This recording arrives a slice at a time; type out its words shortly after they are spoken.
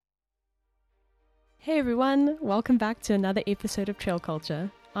Hey everyone, welcome back to another episode of Trail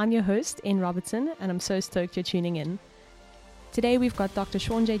Culture. I'm your host, Ian Robertson, and I'm so stoked you're tuning in. Today we've got Dr.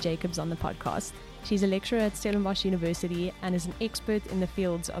 Shaundre Jacobs on the podcast. She's a lecturer at Stellenbosch University and is an expert in the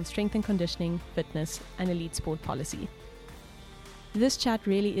fields of strength and conditioning, fitness, and elite sport policy. This chat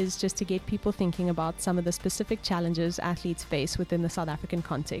really is just to get people thinking about some of the specific challenges athletes face within the South African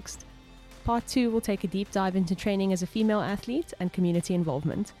context. Part 2 will take a deep dive into training as a female athlete and community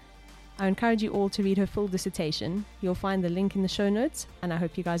involvement. I encourage you all to read her full dissertation. You'll find the link in the show notes, and I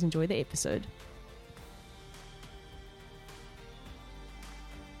hope you guys enjoy the episode.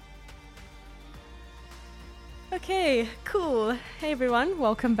 Okay, cool. Hey everyone,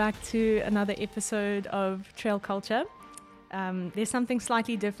 welcome back to another episode of Trail Culture. There's something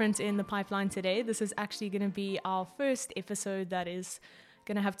slightly different in the pipeline today. This is actually going to be our first episode that is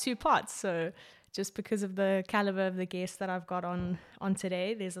going to have two parts. So just because of the caliber of the guests that I've got on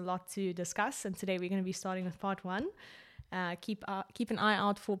today, there's a lot to discuss. And today we're going to be starting with part 1. Keep an eye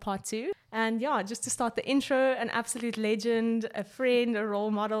out for part 2. And yeah, just to start the intro, an absolute legend, a friend, a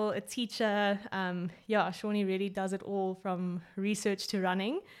role model, a teacher. Shawnee really does it all from research to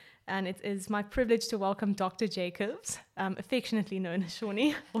running. And it is my privilege to welcome Dr. Jacobs, affectionately known as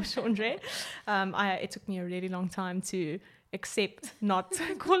Shawnee or Shaundre. It took me a really long time to accept not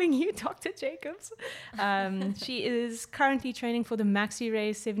calling you Dr. Jacobs. She is currently training for the Maxi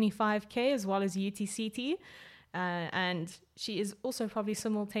Race 75K as well as UTCT. And she is also probably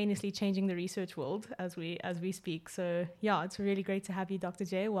simultaneously changing the research world as we speak. So yeah, it's really great to have you, Dr.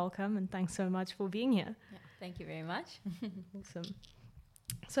 J. Welcome, and thanks so much for being here. Yeah, thank you very much. Awesome.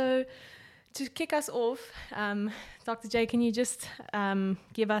 So to kick us off, Dr. J, can you just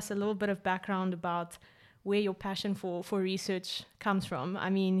give us a little bit of background about where your passion for research comes from?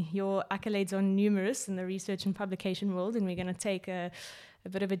 I mean, your accolades are numerous in the research and publication world, and we're going to take a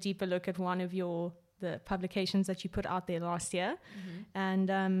bit of a deeper look at one of the publications that you put out there last year. Mm-hmm.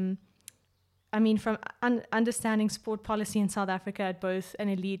 And I mean, from understanding sport policy in South Africa at both an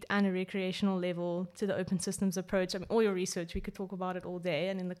elite and a recreational level to the open systems approach, I mean, all your research, we could talk about it all day.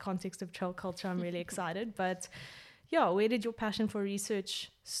 And in the context of trail culture, I'm really excited. But yeah, where did your passion for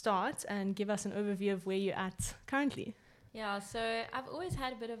research start? And give us an overview of where you're at currently. Yeah, so I've always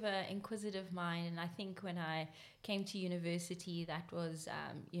had a bit of an inquisitive mind, and I think when I came to university, that was,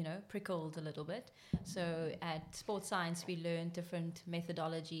 prickled a little bit. So at sports science, we learned different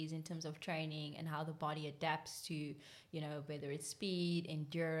methodologies in terms of training and how the body adapts to, whether it's speed,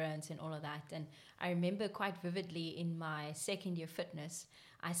 endurance, and all of that. And I remember quite vividly in my second year fitness,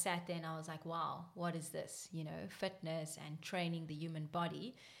 I sat there and I was like, wow, what is this? Fitness and training the human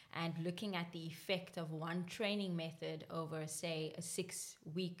body, and looking at the effect of one training method over, say, a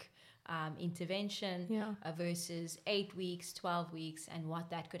 6-week intervention versus 8 weeks, 12 weeks, and what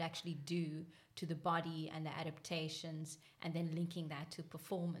that could actually do to the body and the adaptations, and then linking that to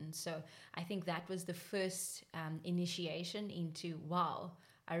performance. So I think that was the first initiation into, wow,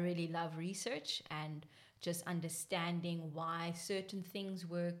 I really love research and just understanding why certain things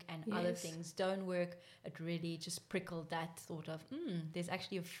work and other things don't work. It really just prickled that thought of, there's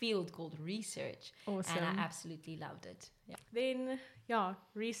actually a field called research. Awesome. And I absolutely loved it. Yeah. Then,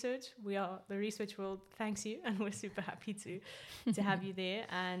 research. We are the research world. Thanks you, and we're super happy to have you there.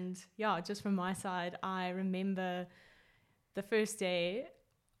 And just from my side, I remember the first day.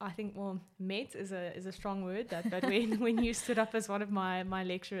 I think, met is a strong word, but when you stood up as one of my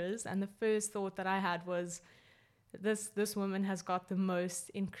lecturers, and the first thought that I had was, this woman has got the most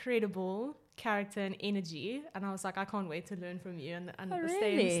incredible character and energy, and I was like, I can't wait to learn from you, and the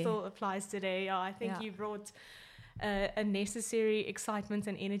same still applies today. I think you brought a necessary excitement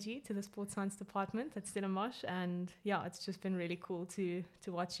and energy to the sports science department at Stellenbosch, and it's just been really cool to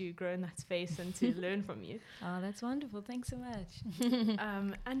watch you grow in that space and to learn from you. Oh, that's wonderful. Thanks so much.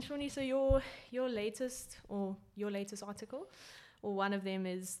 And Shawnee, so your latest article, or one of them,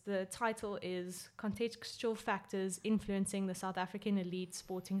 the title is Contextual Factors Influencing the South African Elite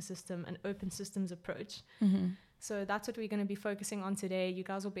Sporting System and Open Systems Approach. Mm-hmm. So that's what we're going to be focusing on today. You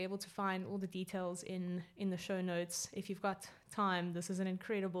guys will be able to find all the details in the show notes. If you've got time, this is an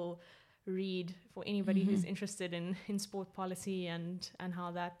incredible read for anybody who's interested in sport policy and how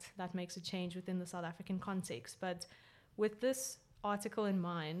that makes a change within the South African context. But with this article in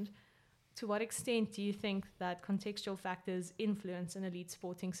mind, to what extent do you think that contextual factors influence an elite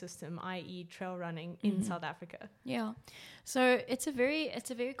sporting system, i.e. trail running in South Africa? Yeah. So it's a very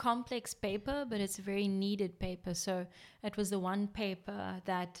complex paper, but it's a very needed paper. So it was the one paper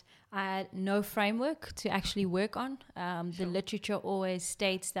that I had no framework to actually work on. The literature always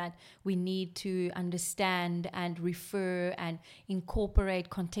states that we need to understand and refer and incorporate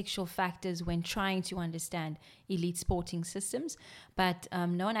contextual factors when trying to understand elite sporting systems, but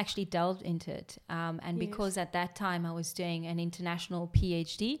no one actually delved into it. And because at that time I was doing an international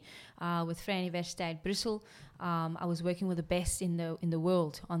PhD with Vrije Universiteit Brussel, I was working with the best in the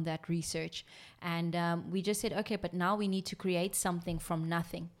world on that research, and we just said, okay, but now we need to create something from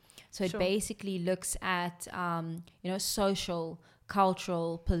nothing. So it basically looks at social,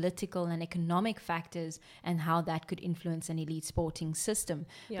 cultural, political, and economic factors and how that could influence an elite sporting system.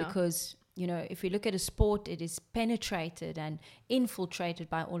 Because if you look at a sport, it is penetrated and infiltrated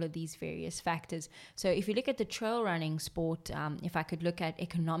by all of these various factors. So if you look at the trail running sport, if I could look at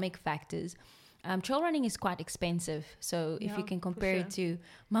economic factors, trail running is quite expensive. So if you can compare it to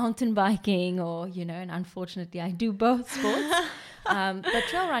mountain biking or, and unfortunately I do both sports. But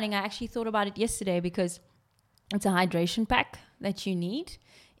trail running, I actually thought about it yesterday because it's a hydration pack that you need.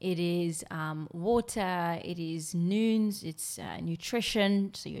 It is water, it is noons, it's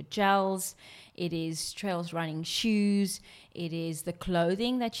nutrition, so your gels, it is trails running shoes, it is the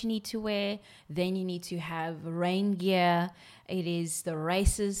clothing that you need to wear, then you need to have rain gear, it is the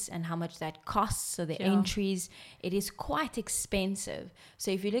races and how much that costs, so the entries. It is quite expensive. So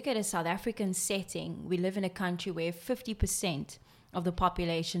if you look at a South African setting, we live in a country where 50% of the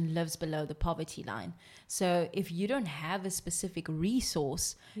population lives below the poverty line. So if you don't have a specific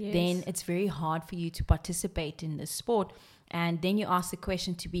resource, then it's very hard for you to participate in the sport. And then you ask the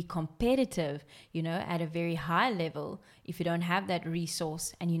question to be competitive, at a very high level. If you don't have that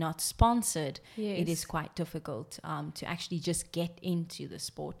resource and you're not sponsored, it is quite difficult to actually just get into the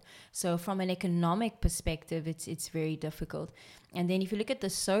sport. So from an economic perspective, it's very difficult. And then if you look at the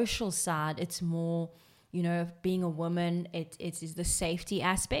social side, it's more, being a woman, it is the safety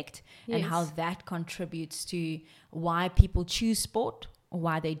aspect and how that contributes to why people choose sport or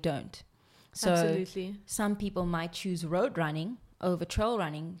why they don't. So absolutely. Some people might choose road running over trail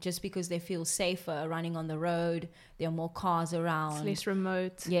running just because they feel safer running on the road. There are more cars around. It's less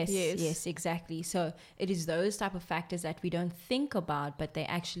remote. Yes, exactly. So it is those type of factors that we don't think about, but they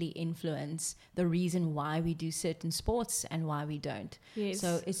actually influence the reason why we do certain sports and why we don't.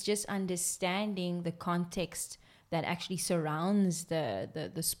 So it's just understanding the context that actually surrounds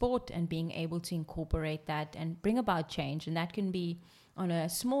the sport and being able to incorporate that and bring about change. And that can be on a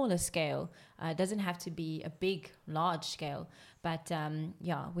smaller scale. It doesn't have to be a big, large scale. But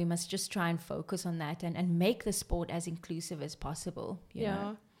we must just try and focus on that and make the sport as inclusive as possible. You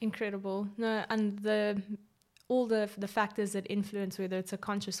know? Incredible. No, and all the factors that influence whether it's a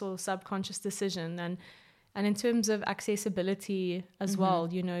conscious or subconscious decision, and in terms of accessibility as well,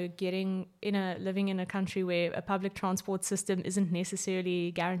 living in a country where a public transport system isn't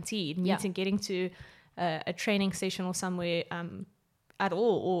necessarily guaranteed, getting to a training session or somewhere at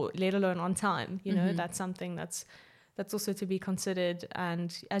all, or let alone on time, that's something that's also to be considered.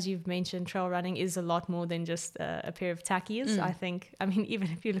 And as you've mentioned, trail running is a lot more than just a pair of tackies. I mean,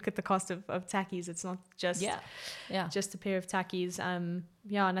 even if you look at the cost of tackies, it's not just just a pair of tackies. And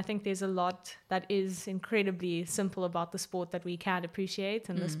I think there's a lot that is incredibly simple about the sport that we can appreciate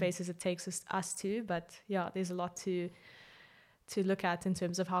and the spaces it takes us to. But there's a lot to look at in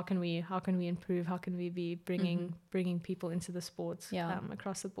terms of how can we improve, how can we be bringing people into the sports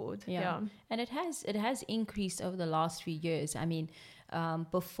across the board. And it has increased over the last few years. I mean,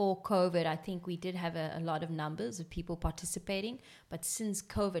 before COVID, I think we did have a lot of numbers of people participating, but since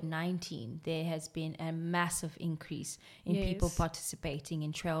COVID-19 there has been a massive increase in people participating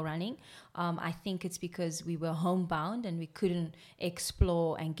in trail running. I think it's because we were homebound and we couldn't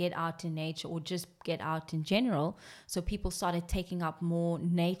explore and get out in nature or just get out in general, so people started taking up more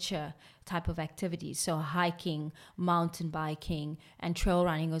nature type of activities. So hiking, mountain biking, and trail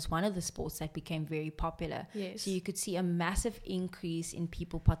running was one of the sports that became very popular. So you could see a massive increase in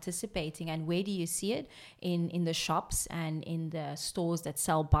people participating. And where do you see it? In the shops and in the stores that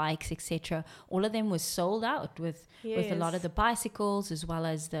sell bikes, etc. All of them were sold out with a lot of the bicycles, as well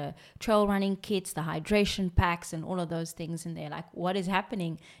as the trail running kits, the hydration packs, and all of those things. And they're like, what is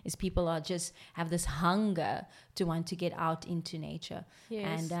happening is people are just have this hunger to want to get out into nature.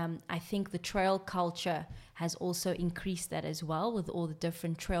 And I think the trail culture has also increased that as well, with all the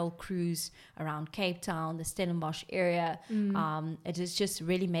different trail crews around Cape Town, the Stellenbosch area. It has just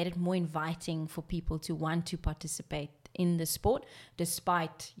really made it more inviting for people to want to participate in the sport,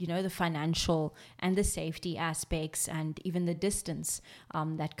 despite the financial and the safety aspects and even the distance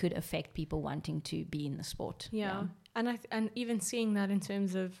that could affect people wanting to be in the sport. And even seeing that in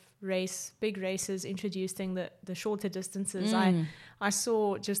terms of big races introducing the shorter distances. I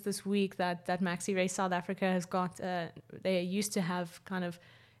saw just this week that Maxi Race South Africa has got, they used to have kind of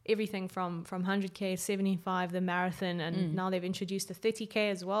everything from 100k, 75, the marathon, and now they've introduced a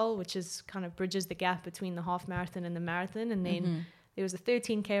 30k as well, which is kind of bridges the gap between the half marathon and the marathon. And then there was a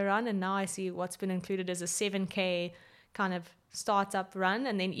 13k run, and now I see what's been included as a 7k kind of startup run,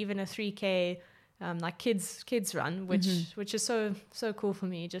 and then even a 3k like kids run, which is so cool for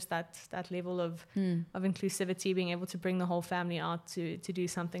me. Just that level of inclusivity, being able to bring the whole family out to do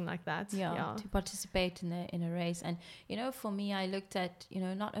something like that. To participate in a race. And for me, I looked at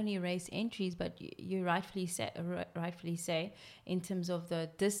not only race entries, but you rightfully say in terms of the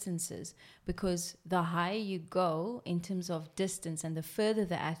distances, because the higher you go in terms of distance and the further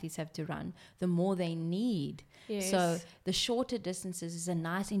the athletes have to run, the more they need. Yes. So the shorter distances is a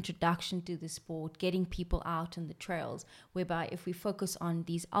nice introduction to the sport, getting people out on the trails, whereby if we focus on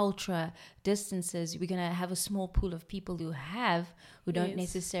these ultra distances, we're going to have a small pool of people who don't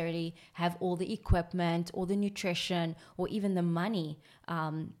necessarily have all the equipment or the nutrition or even the money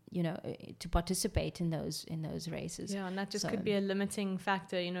to participate in those races. Yeah, and that just could be a limiting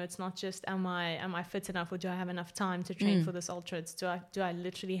factor. It's not just am I fit enough, or do I have enough time to train for this ultra? It's do I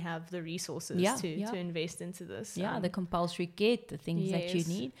literally have the resources to invest into this? The compulsory kit, the things that you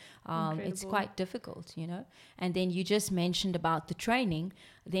need. It's quite difficult, And then you just mentioned about the training.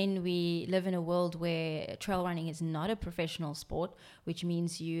 Then we live in a world where trail running is not a professional sport, which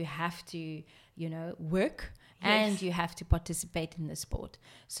means you have to, work. Yes. And you have to participate in the sport.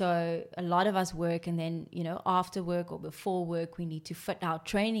 So a lot of us work, and then, after work or before work, we need to fit our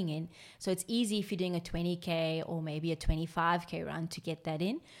training in. So it's easy if you're doing a 20K or maybe a 25K run to get that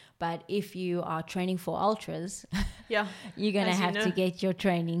in. But if you are training for ultras, you're going to have to get your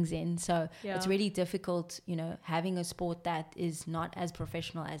trainings in. So it's really difficult, having a sport that is not as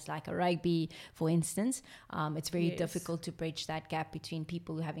professional as like a rugby, for instance. It's very difficult to bridge that gap between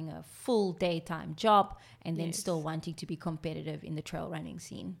people having a full daytime job and then still wanting to be competitive in the trail running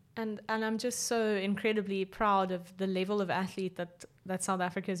scene. And I'm just so incredibly proud of the level of athlete that South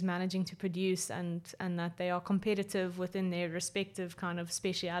Africa is managing to produce, and that they are competitive within their respective kind of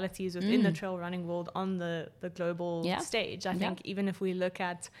specialities within the trail running world on the global stage. I think even if we look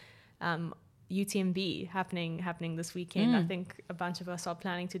at UTMB happening this weekend, I think a bunch of us are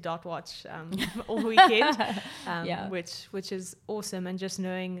planning to dot watch all weekend, which is awesome. And just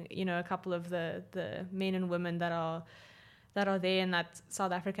knowing, a couple of the men and women that are there, and that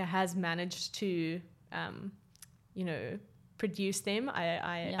South Africa has managed to, produce them.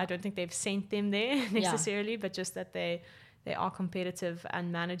 I don't think they've sent them there necessarily, but just that they are competitive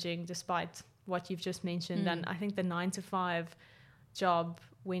and managing despite what you've just mentioned. And I think the 9-to-5 job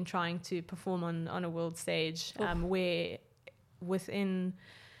when trying to perform on a world stage, where within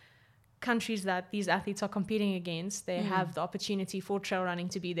countries that these athletes are competing against, they have the opportunity for trail running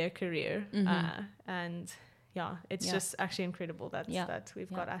to be their career. And it's just actually incredible that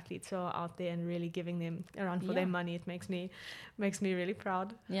we've got athletes who are out there and really giving them a run for their money. It makes me really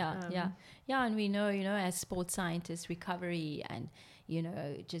proud. And we know, as sports scientists, recovery and,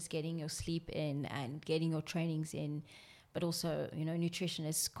 just getting your sleep in and getting your trainings in, but also, nutrition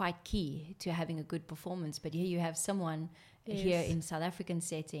is quite key to having a good performance. But here you have someone here in South African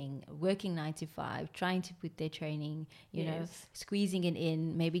setting, working 9-to-5, trying to put their training, squeezing it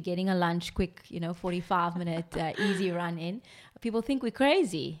in, maybe getting a lunch quick, 45-minute easy run in. People think we're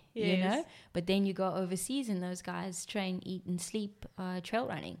crazy, but then you go overseas and those guys train, eat and sleep trail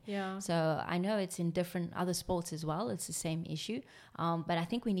running. So I know it's in different other sports as well. It's the same issue. But I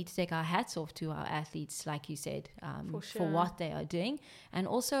think we need to take our hats off to our athletes, like you said, for what they are doing. And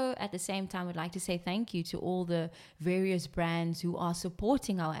also at the same time, we'd like to say thank you to all the various brands who are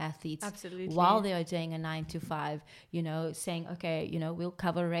supporting our athletes while they are doing a 9-to-5, saying, okay, we'll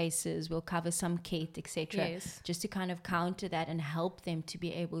cover races, we'll cover some kit, etc. Just to kind of counter that and help them to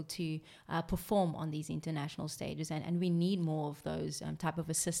be able to perform on these international stages. And we need more of those type of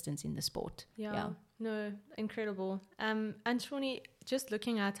assistance in the sport. No, incredible. And Shaundre, just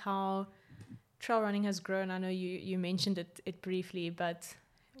looking at how trail running has grown, I know you mentioned it briefly, but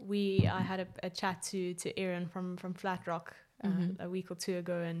I had a chat to Aaron from Flat Rock a week or two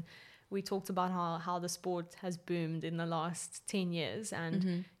ago, and we talked about how the sport has boomed in the last 10 years.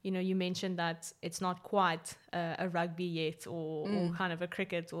 And, you mentioned that it's not quite a rugby yet or kind of a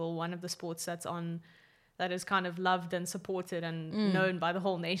cricket or one of the sports that is kind of loved and supported and known by the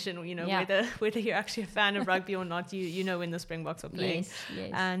whole nation, whether you're actually a fan of rugby or not, when the Springboks are playing.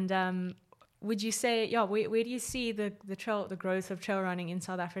 Yes. And would you say, where do you see the growth of trail running in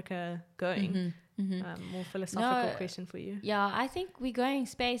South Africa going? more philosophical question for you. Yeah, I think we're going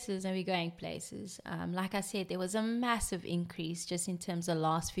spaces and we're going places. Like I said, there was a massive increase just in terms of the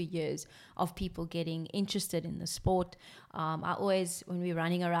last few years of people getting interested in the sport. I always, when we're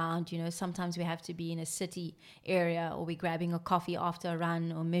running around, sometimes we have to be in a city area or we're grabbing a coffee after a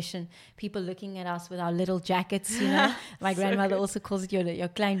run or mission. People looking at us with our little jackets, My grandmother also calls it your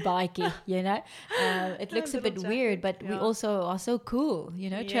klein bikie, It looks a bit weird, but we also are so cool,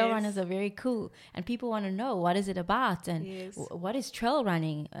 Trail runners are very cool. And people want to know, what is it about? And what is trail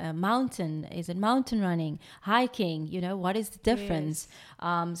running? Mountain? Is it mountain running? Hiking? What is the difference?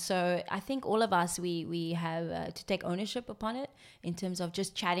 So I think all of us, we have to take ownership upon it in terms of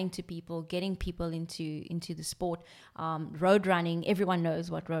just chatting to people, getting people into the sport. Road running, everyone knows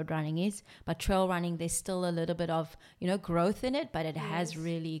what road running is, but trail running, there's still a little bit of growth in it, but it has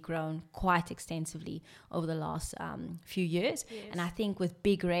really grown quite extensively over the last few years. And I think with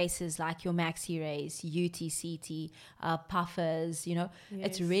big races like your Maxi race, UTCT, Puffers,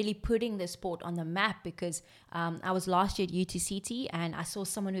 it's really putting the sport on the map, because I was last year at UTCT and I saw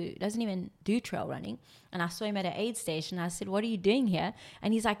someone who doesn't even do trail running, and I saw him at an aid station. I said, "What are you doing here?"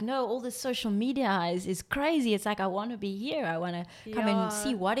 And he's like, "No, all this social media is crazy. It's like, I want to be here. I want to come and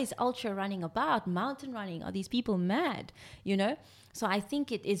see what is ultra running about, mountain running. Are these people mad?" So I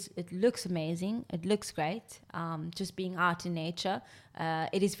think it looks amazing. It looks great. Just being out in nature,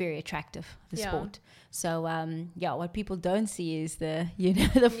 it is very attractive, the sport. So what people don't see is the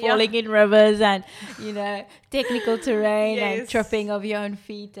the falling in rivers and technical terrain and tripping of your own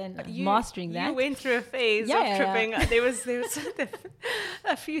feet and mastering that. You went through a phase of tripping. There was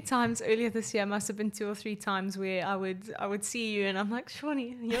a few times earlier this year, must have been 2 or 3 times, where I would see you and I'm like,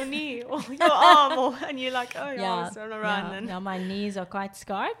 "Shawnee, your knee or your arm," and you're like, "Oh yeah, I was on a run." Now my knees are quite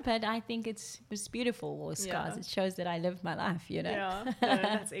scarred, but I think it's beautiful, or scars. It shows that I lived my life, Yeah,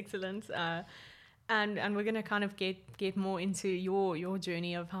 that's excellent. And we're going to kind of get more into your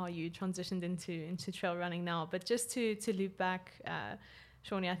journey of how you transitioned into trail running now. But just to loop back,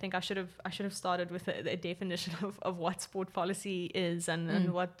 Shawnee, I think I should have started with a definition of what sport policy is,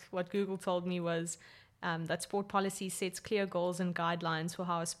 and what Google told me was that sport policy sets clear goals and guidelines for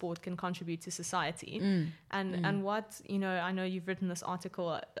how a sport can contribute to society. And what, I know you've written this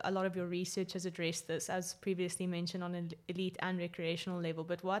article, a lot of your research has addressed this, as previously mentioned, on an elite and recreational level.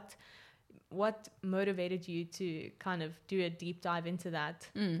 But what motivated you to kind of do a deep dive into that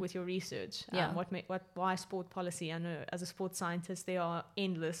with your research? Why sport policy? I know as a sports scientist there are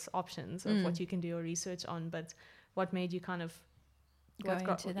endless options of what you can do your research on, but what made you kind of go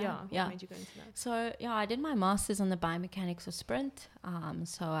into that? What made you go into that? So I did my master's on the biomechanics of sprint.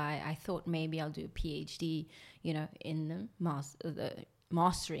 So I thought maybe I'll do a PhD, in the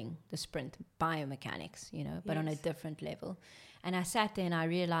mastering the sprint biomechanics, but on a different level. And I sat there and I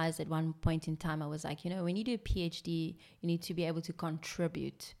realized at one point in time, I was like, when you do a PhD, you need to be able to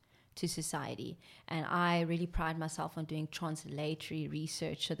contribute to society. And I really pride myself on doing translatory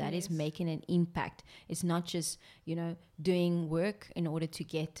research. So that is making an impact. It's not just, doing work in order to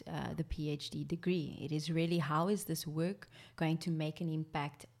get the PhD degree. It is really, how is this work going to make an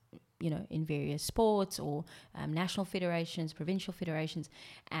impact, in various sports or national federations, provincial federations.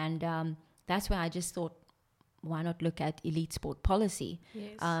 And that's where I just thought, why not look at elite sport policy?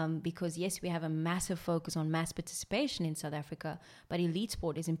 Because yes, we have a massive focus on mass participation in South Africa, but elite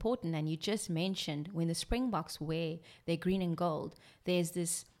sport is important. And you just mentioned when the Springboks wear their green and gold, there's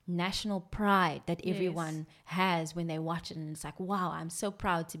this national pride that everyone has when they watch it, and it's like, wow, I'm so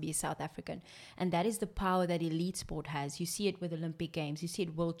proud to be a South African. And that is the power that elite sport has. You see it with Olympic Games, you see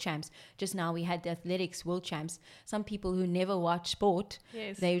it world champs. Just now we had the athletics world champs. Some people who never watch sport,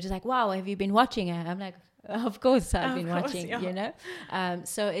 they were just like, wow, have you been watching it? I'm like, of course I've been watching,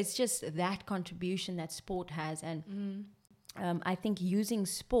 so it's just that contribution that sport has. And I think using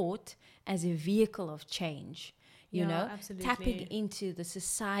sport as a vehicle of change, tapping into the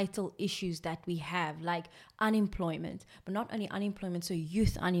societal issues that we have, like unemployment, but not only unemployment, so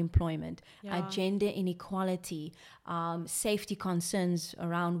youth unemployment, gender inequality, safety concerns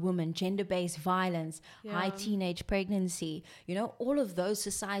around women, gender-based violence, high teenage pregnancy, all of those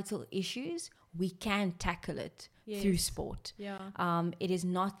societal issues, we can tackle it through sport. It is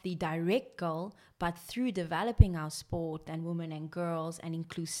not the direct goal, but through developing our sport and women and girls and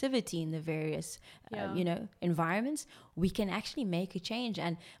inclusivity in the various, environments, we can actually make a change.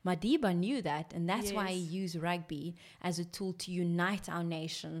 And Madiba knew that, and that's why he used rugby as a tool to unite our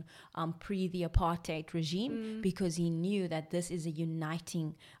nation pre the apartheid regime, because he knew that this is a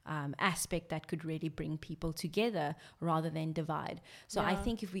uniting aspect that could really bring people together rather than divide. So I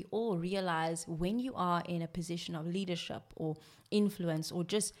think if we all realize, when you are in a position of leadership or influence or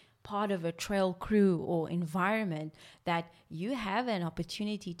just part of a trail crew or environment, that you have an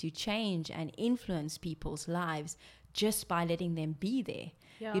opportunity to change and influence people's lives just by letting them be there.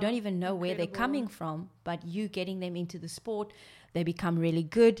 Yeah, you don't even know where they're incredible. coming from, but you getting them into the sport, they become really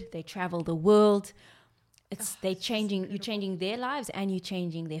good, they travel the world. You're changing their lives, and you're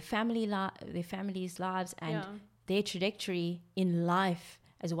changing their families' lives, and their trajectory in life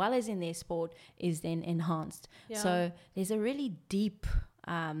as well as in their sport is then enhanced. So there's a really deep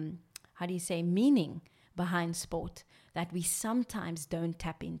meaning behind sport that we sometimes don't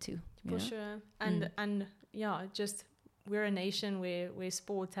tap into. For sure. And just we're a nation where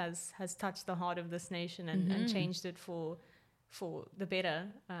sport has touched the heart of this nation and changed it for the better.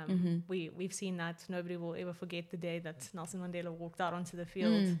 We've seen that. Nobody will ever forget the day that Nelson Mandela walked out onto the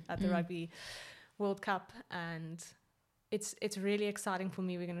field at the Rugby World Cup, and it's really exciting for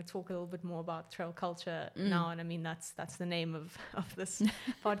me. We're going to talk a little bit more about trail culture now, and I mean that's the name of this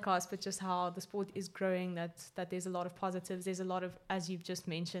podcast, but just how the sport is growing, that there's a lot of positives, there's a lot of, as you've just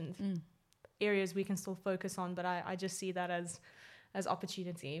mentioned, areas we can still focus on, but I just see that as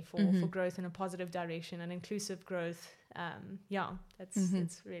opportunity for growth in a positive direction and inclusive growth.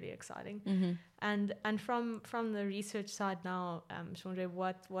 It's really exciting. And from the research side now, Shaundre,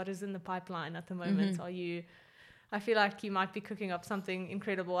 what is in the pipeline at the moment? I feel like you might be cooking up something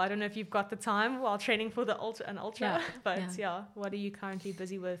incredible. I don't know if you've got the time while training for the ultra, but what are you currently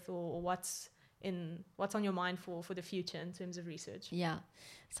busy with, or what's on your mind for the future in terms of research?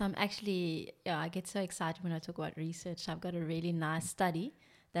 So I'm actually, I get so excited when I talk about research. I've got a really nice study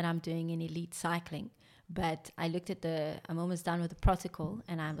that I'm doing in elite cycling, but I looked at I'm almost done with the protocol,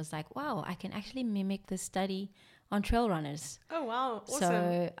 and I was like, wow, I can actually mimic this study on trail runners. Oh, wow. Awesome.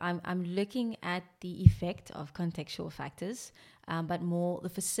 So I'm looking at the effect of contextual factors, but more the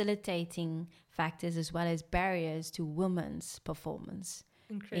facilitating factors as well as barriers to women's performance.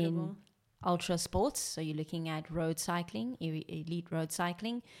 Incredible. In ultra sports. So you're looking at road cycling, elite road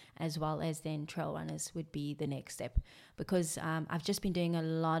cycling, as well as then trail runners would be the next step. Because I've just been doing a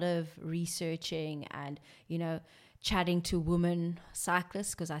lot of researching and, chatting to women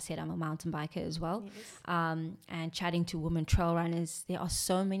cyclists, because I said I'm a mountain biker as well, and chatting to women trail runners. There are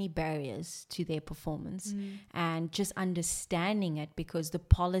so many barriers to their performance, and just understanding it, because the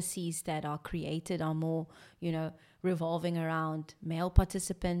policies that are created are more, revolving around male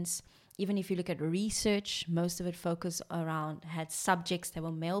participants. Even if you look at research, most of it had subjects that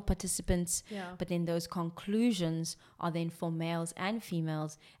were male participants, but then those conclusions are then for males and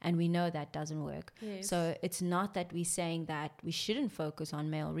females, and we know that doesn't work. So it's not that we're saying that we shouldn't focus on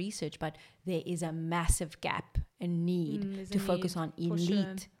male research, but there is a massive gap, a need to focus on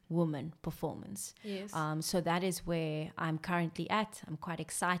elite woman performance. So that is where I'm currently at. I'm quite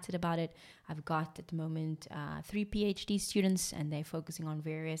excited about it. I've got at the moment 3 PhD students, and they're focusing on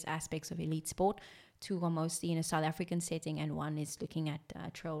various aspects of elite sport. 2 are mostly in a South African setting, and 1 is looking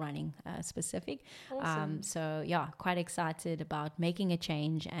at trail running specific. Awesome. Quite excited about making a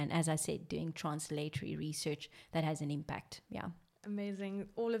change, and as I said, doing translatory research that has an impact. Amazing.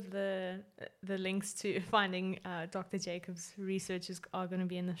 All of the links to finding Dr. Jacobs' research are going to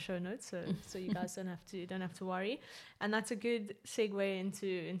be in the show notes, so you guys don't have to worry. And that's a good segue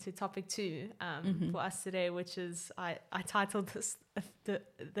into topic 2 for us today, which is I titled this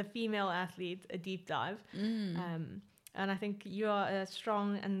the female athlete, a deep dive. And I think you are a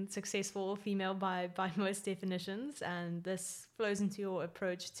strong and successful female by most definitions, and this flows into your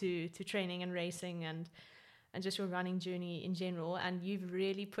approach to training and racing and just your running journey in general. And you've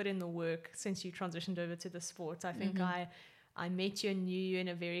really put in the work since you transitioned over to the sport. I think I met you and knew you in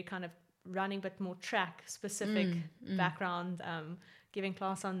a very kind of running but more track specific background, giving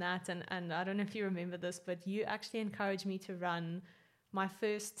class on that. And I don't know if you remember this, but you actually encouraged me to run my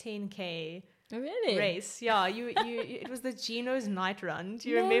first 10K race. It was the Gino's night run. Do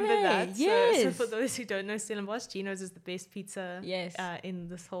you remember that? Yes. So for those who don't know Stellenbosch, Gino's is the best pizza in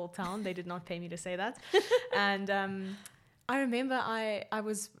this whole town. They did not pay me to say that. And I remember I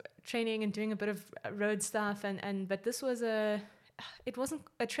was training and doing a bit of road stuff, but this was it wasn't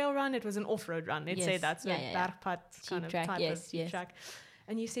a trail run, it was an off-road run, let's say that. So bergpad kind of type of cheap track.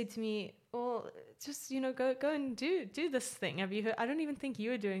 And you said to me, well, just, go and do this thing. Have you heard? I don't even think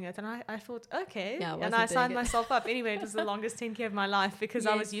you were doing it. And I thought, okay. And I signed myself up. Anyway, it was the longest 10K of my life, because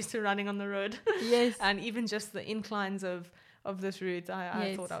I was used to running on the road. And even just the inclines of this route,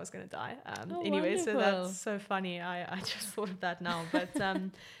 I thought I was going to die. Anyway, wonderful. So that's so funny. I just thought of that now. But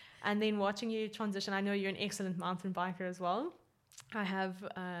and then watching you transition, I know you're an excellent mountain biker as well. I have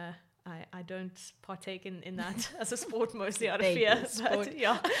I don't partake in that as a sport, mostly out of Baby fear. sport. But,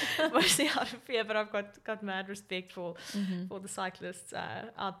 yeah, mostly out of fear. But I've got mad respect for the cyclists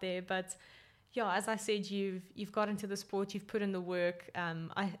out there. But yeah, as I said, you've got into the sport, you've put in the work.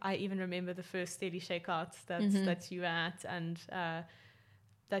 I even remember the first steady shakeout that you were at, and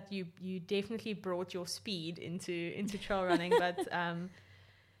that you definitely brought your speed into trail running. But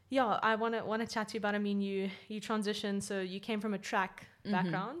yeah, I want to chat to you about. I mean, you transitioned, so you came from a track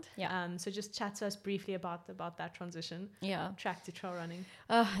background. Yeah. So just chat to us briefly about that transition. Yeah. Track to trail running.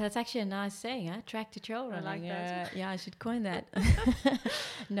 Oh, that's actually a nice saying, huh? Track to trail running. I like that. Yeah, I should coin that.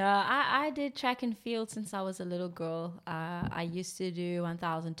 No, I did track and field since I was a little girl. I used to do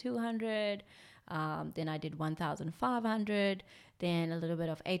 1,200. Then I did 1,500. Then a little bit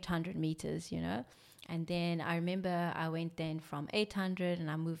of 800 meters, And then I remember I went then from 800 and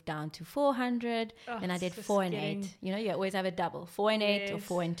I moved down to 400. Then I did 4 and 8. You always have a double, 4 and 8 or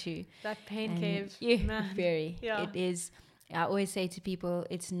 4 and 2. That pain cave. Yeah, man. very. Yeah. It is. I always say to people,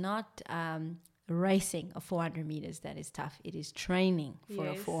 it's not racing of 400 meters that is tough. It is training for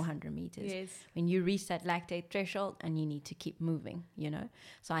a 400 meters. Yes. When you reach that lactate threshold and you need to keep moving,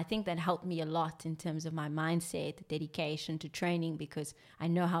 So I think that helped me a lot in terms of my mindset, dedication to training, because I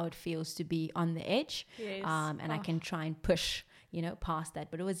know how it feels to be on the edge. Yes. And I can try and push, past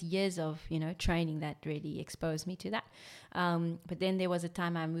that. But it was years of, training that really exposed me to that. But then there was a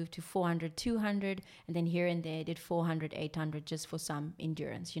time I moved to 400, 200, and then here and there I did 400, 800 just for some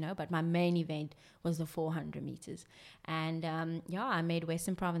endurance, But my main event was the 400 meters. And I made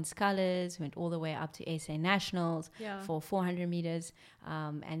Western Province colors, went all the way up to SA Nationals for 400 meters.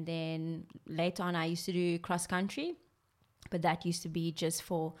 And then later on I used to do cross country. But that used to be just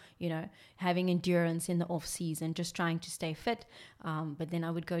for, having endurance in the off season, just trying to stay fit. But then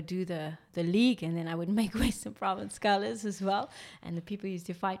I would go do the league, and then I would make Western Province colors as well. And the people used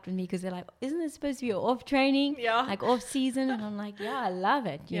to fight with me because they're like, isn't it supposed to be off training? Yeah. Like off season? And I'm like, yeah, I love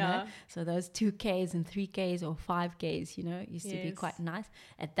it, you know. So those 2Ks and 3Ks or 5Ks, used to be quite nice.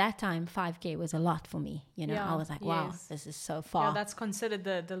 At that time, 5K was a lot for me, I was like, wow, this is so far. Yeah, that's considered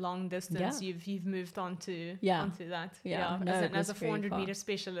the long distance. You've moved on to onto that. No, as a 400 meter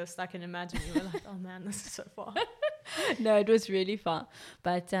specialist, I can imagine you were like, oh man, this is so far. No, it was really fun.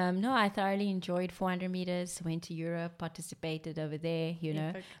 But no, I thoroughly enjoyed 400 meters, went to Europe, participated over there,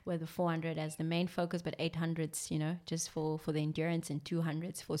 with the 400 as the main focus, but 800s, just for the endurance, and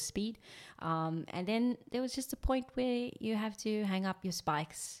 200s for speed. And then there was just a point where you have to hang up your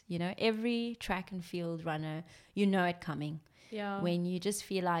spikes. Every track and field runner, it coming. Yeah. When you just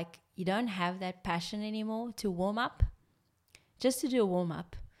feel like you don't have that passion anymore to warm up. Just to do a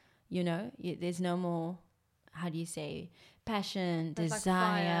warm-up, there's no more, how do you say, passion, that's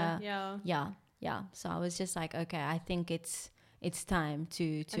desire. Like Yeah. So I was just like, okay, I think it's time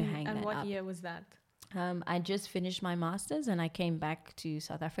to hang that up. And what year was that? I just finished my master's and I came back to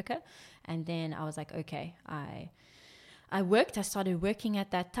South Africa, and then I was like, okay, I started working at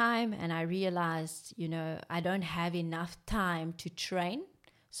that time, and I realized, I don't have enough time to train.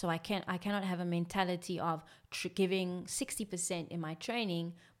 So I cannot have a mentality of giving 60% in my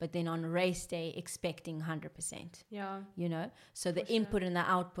training, but then on race day expecting 100%. Yeah. So the input and the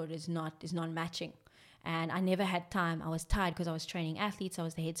output is not matching. And I never had time. I was tired because I was training athletes. I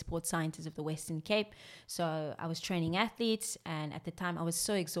was the head sports scientist of the Western Cape. So I was training athletes, and at the time I was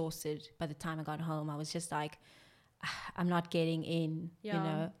so exhausted. By the time I got home, I was just like, I'm not getting in,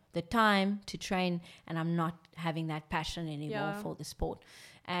 the time to train, and I'm not having that passion anymore for the sport.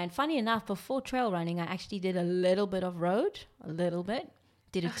 And funny enough, before trail running, I actually did a little bit of road,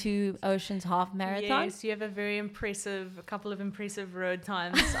 did a 2 Oceans half marathon. Yes, you have a couple of impressive road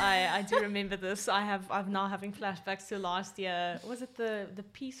times. I do remember this. I'm now having flashbacks to last year. Was it the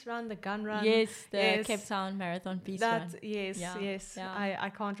peace run, the gun run? Yes, the Cape Town Marathon peace run. Yes. Yeah. I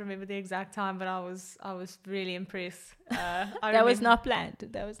can't remember the exact time, but I was really impressed. That was not planned.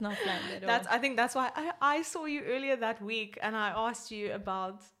 That was not planned at all. I think that's why I saw you earlier that week, and I asked you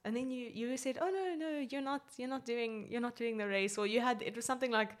about, and then you said, oh no, you're not doing the race, or it was something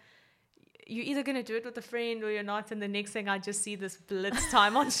like you're either going to do it with a friend or you're not, and the next thing I just see this blitz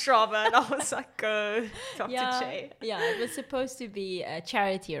time on Strava, and I was like, go talk to Che. Yeah, it was supposed to be a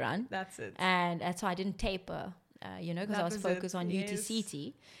charity run. That's it. And so I didn't taper, because I was focused on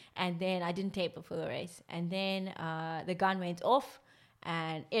UTCT, and then I didn't taper for the race. And then the gun went off,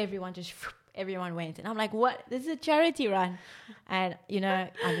 and everyone went, and I'm like, what? This is a charity run. And you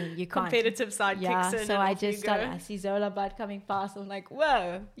can't. Competitive side kicks in. So I just started. I see Zola Bud coming past. I'm like,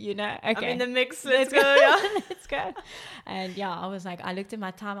 whoa, okay. I'm in the mix. Let's go. Yeah. Let's go. And I was like, I looked at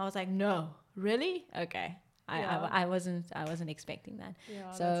my time. I was like, no, really? Okay. I wasn't expecting that.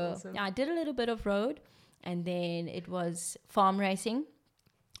 Yeah, So that's awesome. I did a little bit of road, and then it was farm racing.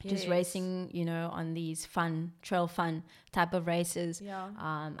 Just racing, on these trail fun type of races. Yeah.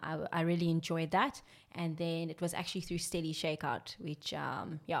 I really enjoyed that. And then it was actually through Steady Shakeout, which,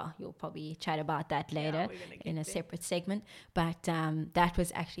 you'll probably chat about that later in a separate segment. But that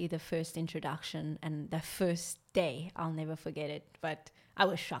was actually the first introduction, and the first day, I'll never forget it. But I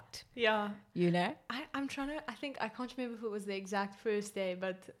was shocked. Yeah. I'm trying to, I can't remember if it was the exact first day,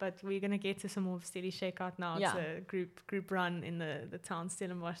 but we're going to get to some more Steady Shakeout now. Yeah. It's a group run in the town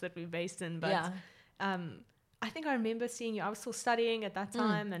Stellenbosch that we're based in. But I think I remember seeing you. I was still studying at that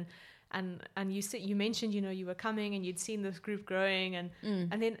time, and you mentioned, you were coming and you'd seen this group growing, and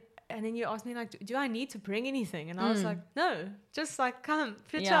then you asked me, like, do I need to bring anything? And I was like, no, just like come,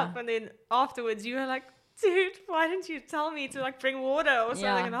 pitch up. And then afterwards you were like, dude, why didn't you tell me to like bring water or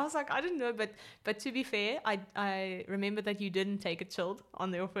something? And I was like, I didn't know, but to be fair, I remember that you didn't take it chilled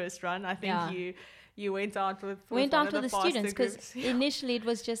on your first run. I think you went out with the students, because initially it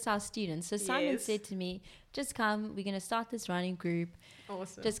was just our students. So Simon said to me, just come, we're going to start this running group.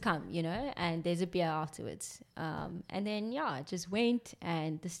 Awesome. Just come, and there's a beer afterwards. And then, I just went,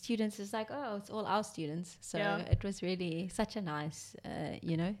 and the students is like, oh, it's all our students. So it was really such a nice,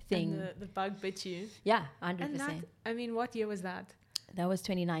 thing. And the bug bit you. Yeah, 100%. And that, what year was that? That was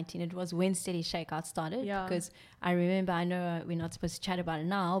 2019. It was when Steady Shakeout started. Yeah. Because I remember, I know we're not supposed to chat about it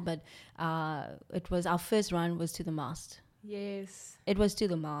now, but it was our first run was to the mast. Yes. It was to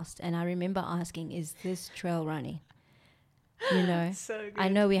the mast. And I remember asking, is this trail running? So good. I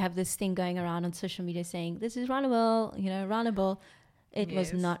know we have this thing going around on social media saying, this is runnable, runnable. It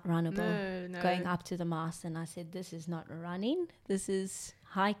was not runnable. No. Going up to the mast. And I said, this is not running. This is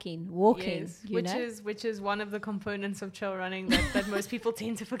hiking, walking, which is one of the components of trail running that most people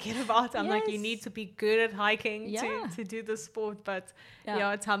tend to forget about. I'm like, you need to be good at hiking to do the sport, but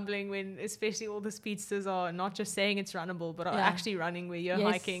it's humbling when especially all the speedsters are not just saying it's runnable, but are actually running where you're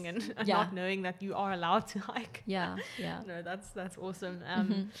hiking and not knowing that you are allowed to hike. No, that's awesome.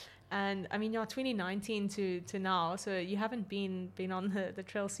 And I mean, 2019 to now, so you haven't been on the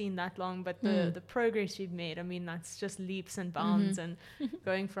trail scene that long, but the progress you've made, I mean, that's just leaps and bounds, and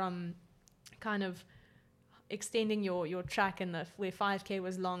going from kind of extending your track and where 5K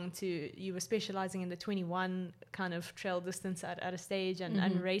was long to you were specializing in the 21 kind of trail distance at a stage,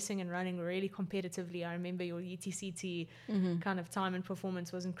 and racing and running really competitively. I remember your UTCT kind of time and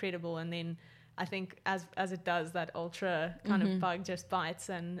performance was incredible, and then I think as it does, that ultra kind of bug just bites.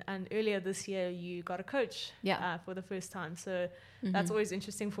 And earlier this year, you got a coach for the first time. So that's always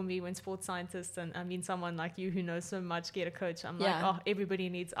interesting for me when sports scientists, and I mean someone like you who knows so much, get a coach. I'm like, oh, everybody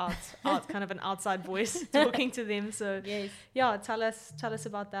needs out kind of an outside voice talking to them. So tell us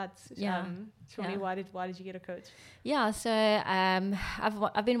about that. Shaundre, why did you get a coach? So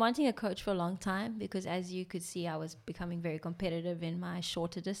I've been wanting a coach for a long time, because as you could see, I was becoming very competitive in my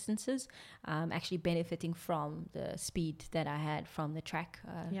shorter distances, actually benefiting from the speed that I had from the track,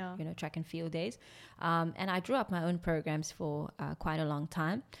 track and field days. And I drew up my own programs for quite a long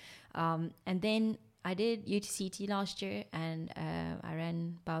time. And then I did UTCT last year, and I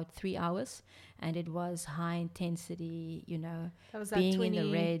ran about 3 hours, and it was high intensity, that was being that in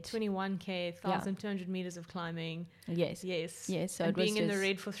the red. 21K, 1,200 meters of climbing. Yes. So and being in the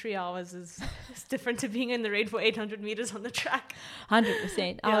red for 3 hours is different to being in the red for 800 meters on the track.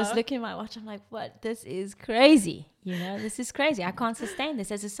 100%. I was looking at my watch. I'm like, what? This is crazy. This is crazy. I can't sustain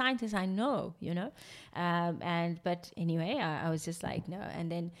this. As a scientist, I know, but anyway, I was just like, no.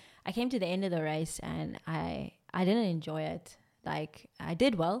 And then I came to the end of the race, and I didn't enjoy it. Like, I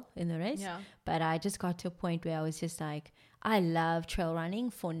did well in the race, but I just got to a point where I was just like, I love trail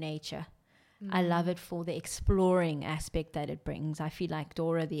running for nature. I love it for the exploring aspect that it brings. I feel like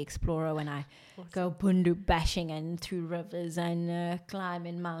Dora the Explorer when I go bundu bashing and through rivers and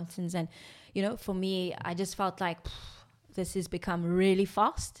climbing mountains. And, for me, I just felt like this has become really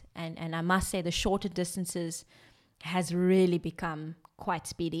fast. And I must say the shorter distances has really become quite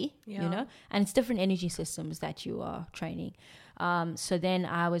speedy, and it's different energy systems that you are training. So then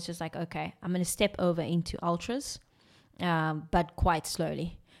I was just like, okay, I'm going to step over into ultras, but quite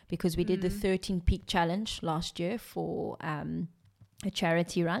slowly, because we did the 13 Peak Challenge last year for a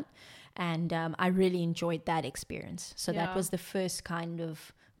charity run, and I really enjoyed that experience. So that was the first kind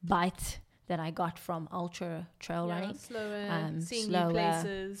of bite that I got from ultra trail running. Seeing new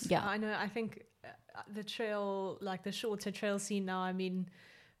places. I know, I think the trail, like the shorter trail scene now, I mean,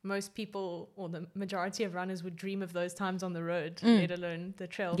 most people, or the majority of runners, would dream of those times on the road, let alone the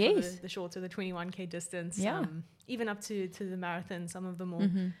trail for the shorter, the 21K distance, even up to the marathon, some of the more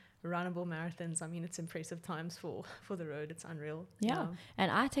runnable marathons. I mean, it's impressive times for the road. It's unreal. Yeah.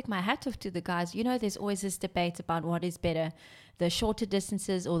 And I take my hat off to the guys. You know, there's always this debate about what is better, the shorter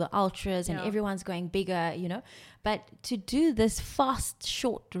distances or the ultras, and everyone's going bigger, you know. But to do this fast,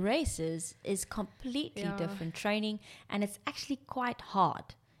 short races is completely different training, and it's actually quite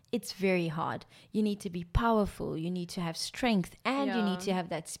hard. It's very hard. You need to be powerful. You need to have strength, and you need to have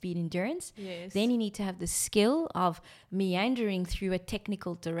that speed endurance. Yes. Then you need to have the skill of meandering through a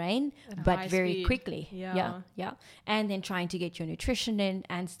technical terrain, but very speed. quickly. Yeah. And then trying to get your nutrition in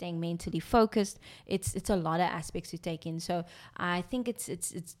and staying mentally focused. It's a lot of aspects to take in. So I think it's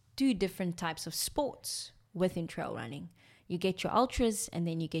two different types of sports within trail running. You get your ultras, and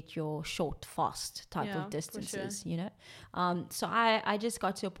then you get your short, fast type of distances, you know. So I just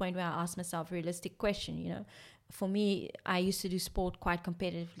got to a point where I asked myself a realistic question, you know. For me, I used to do sport quite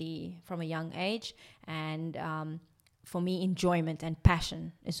competitively from a young age, and for me, enjoyment and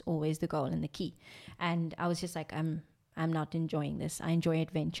passion is always the goal and the key. And I was just like, I'm not enjoying this. I enjoy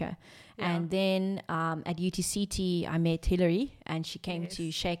adventure. And then at UTCT, I met Hillary, and she came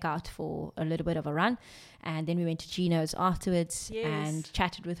to Shake Out for a little bit of a run. And then we went to Gino's afterwards and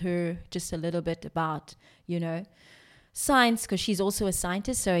chatted with her just a little bit about, you know, science, because she's also a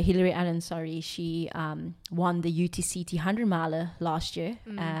scientist. So Hillary Allen, she won the UTCT 100 miler last year.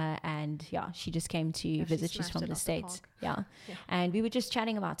 And she just came to visit. She's from the States. And we were just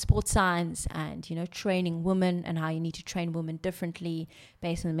chatting about sports science and, you know, training women and how you need to train women differently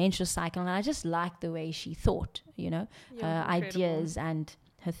based on the menstrual cycle. And I just liked the way she thought, you know, her ideas and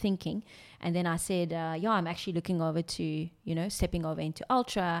her thinking. And then I said, I'm actually looking over to, you know, stepping over into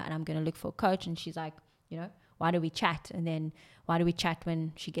ultra, and I'm going to look for a coach. And she's like, you know, why do we chat? And then why do we chat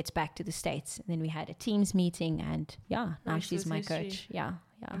when she gets back to the States? And then we had a Teams meeting, and now she's my coach. Yeah.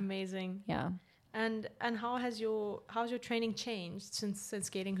 Amazing. Yeah. And how's your training changed since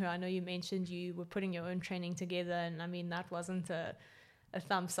getting her? I know you mentioned you were putting your own training together, and I mean, that wasn't a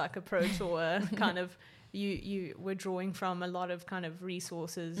thumbsuck approach or a kind of you were drawing from a lot of kind of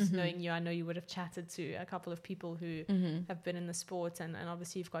resources. Knowing you, I know you would have chatted to a couple of people who have been in the sport, and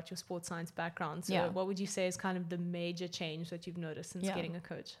obviously you've got your sports science background. So what would you say is kind of the major change that you've noticed since getting a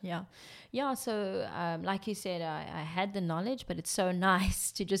coach? So like you said, I had the knowledge, but it's so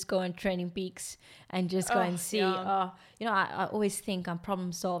nice to just go on Training Peaks and just go and see. You know, I always think I'm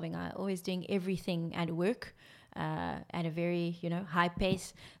problem solving. I'm always doing everything at work at a very, you know, high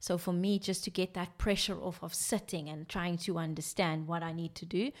pace. So for me, just to get that pressure off of sitting and trying to understand what I need to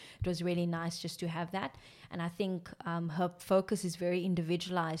do, it was really nice just to have that. And I think her focus is very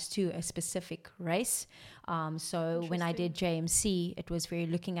individualized to a specific race. So when I did JMC, it was very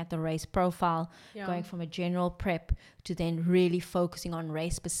looking at the race profile, going from a general prep to then really focusing on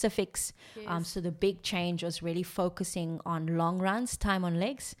race specifics. So the big change was really focusing on long runs, time on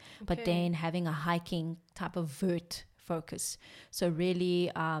legs, but then having a hiking type of vert focus. So really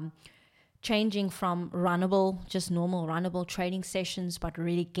changing from runnable, just normal runnable training sessions, but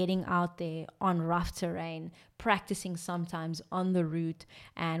really getting out there on rough terrain, practicing sometimes on the route.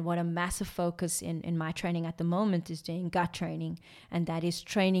 And what a massive focus in my training at the moment is doing gut training, and that is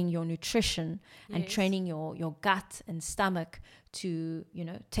training your nutrition and training your gut and stomach to, you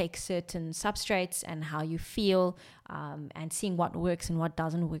know, take certain substrates and how you feel, and seeing what works and what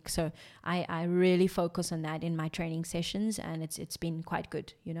doesn't work. So I really focus on that in my training sessions, and it's been quite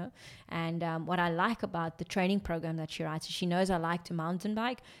good, you know. And what I like about the training program that she writes is she knows I like to mountain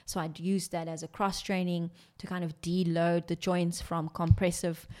bike, so I'd use that as a cross training to kind of deload the joints from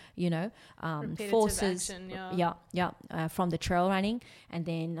compressive, you know, forces action, from the trail running, and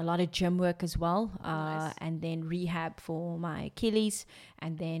then a lot of gym work as well, and then rehab for my Achilles,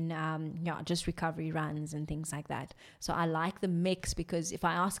 and then just recovery runs and things like that. So I like the mix, because if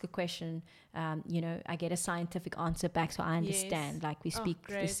I ask a question, you know, I get a scientific answer back, so I understand, like we speak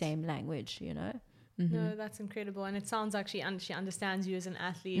the same language, you know. No, that's incredible. And it sounds actually she understands you as an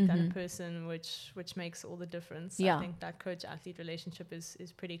athlete and a person, which makes all the difference. I think that coach-athlete relationship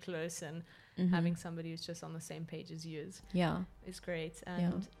is pretty close, and having somebody who's just on the same page as you is great.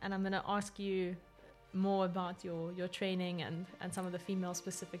 And I'm going to ask you more about your training and some of the female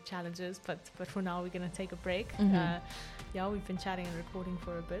specific challenges, but for now we're going to take a break. We've been chatting and recording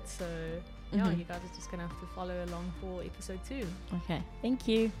for a bit, so you guys are just going to have to follow along for episode 2. Okay, thank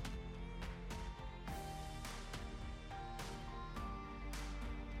you.